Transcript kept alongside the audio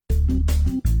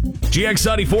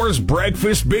GX94's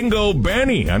Breakfast Bingo,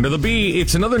 Benny. Under the B,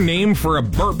 it's another name for a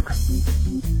burp.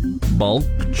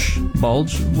 Belch?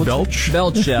 Belch,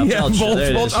 yeah. Yeah,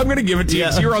 Bulge. I'm going to give it to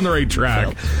you, so you're on the right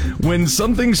track. When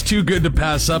something's too good to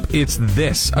pass up, it's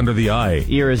this under the I.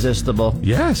 Irresistible.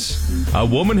 Yes. A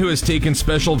woman who has taken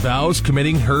special vows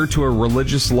committing her to a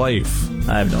religious life.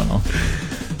 I don't know.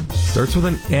 Starts with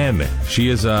an N. She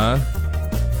is a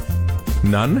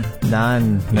nun?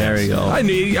 None. There Yes. you go.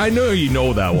 I know you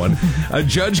know that one. A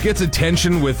judge gets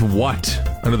attention with what?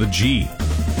 Under the G.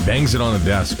 Bangs it on the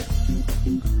desk.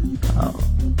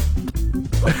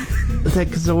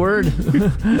 That's a word.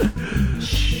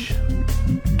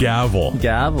 Gavel.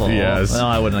 Gavel. Yes. Well,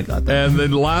 I wouldn't have got that. And the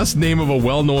last name of a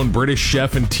well-known British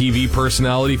chef and TV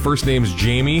personality. First name's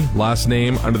Jamie. Last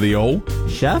name under the O.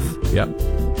 Chef? Yep.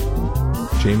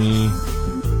 Jamie.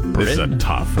 This is a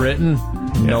tough. Britain?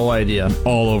 No idea.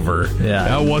 Oliver. Yeah.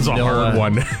 That was a No, hard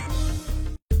one.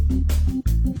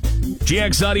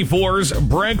 GX94's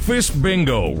Breakfast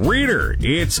Bingo. Reader,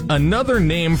 it's another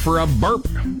name for a burp.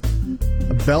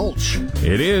 Belch.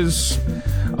 It is.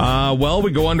 Well,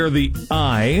 we go under the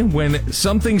I. When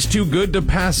something's too good to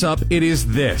pass up, it is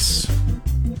this.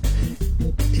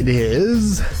 It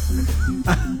is.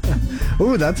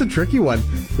 Oh, that's a tricky one.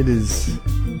 It is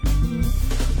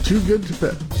too good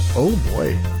to. Oh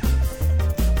boy.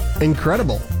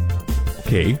 Incredible.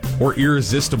 Okay. Or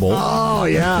irresistible. Oh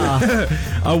yeah.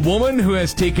 A woman who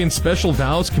has taken special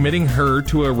vows committing her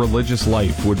to a religious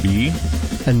life would be.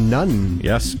 A nun.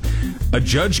 Yes. A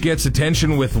judge gets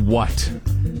attention with what?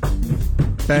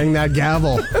 Bang that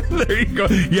gavel. There you go.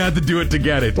 You had to do it to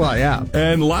get it. Well, yeah.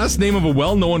 And last name of a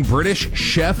well-known British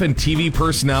chef and TV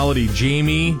personality,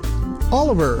 Jamie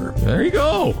Oliver. There you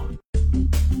go.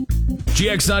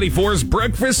 GX94's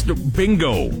Breakfast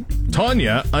Bingo.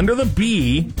 Tanya, under the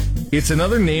B, it's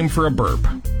another name for a burp.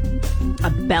 A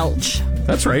belch.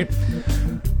 That's right.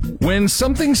 When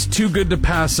something's too good to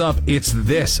pass up, it's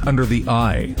this under the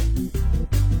I.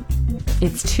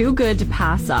 It's too good to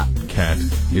pass up. Can't.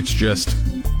 It's just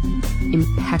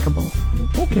Impeccable.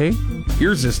 okay.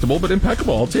 Irresistible, but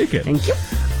impeccable. I'll take it. Thank you.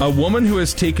 A woman who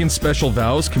has taken special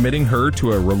vows committing her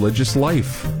to a religious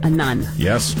life. A nun.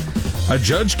 Yes. A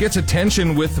judge gets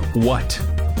attention with what?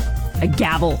 A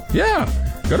gavel. Yeah.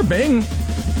 Got a bang.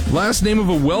 Last name of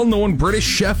a well-known British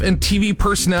chef and TV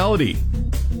personality.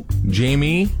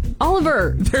 Jamie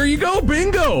Oliver. There you go.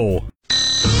 Bingo.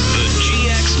 The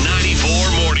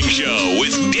GX94 Morning Show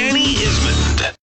with Danny Isman.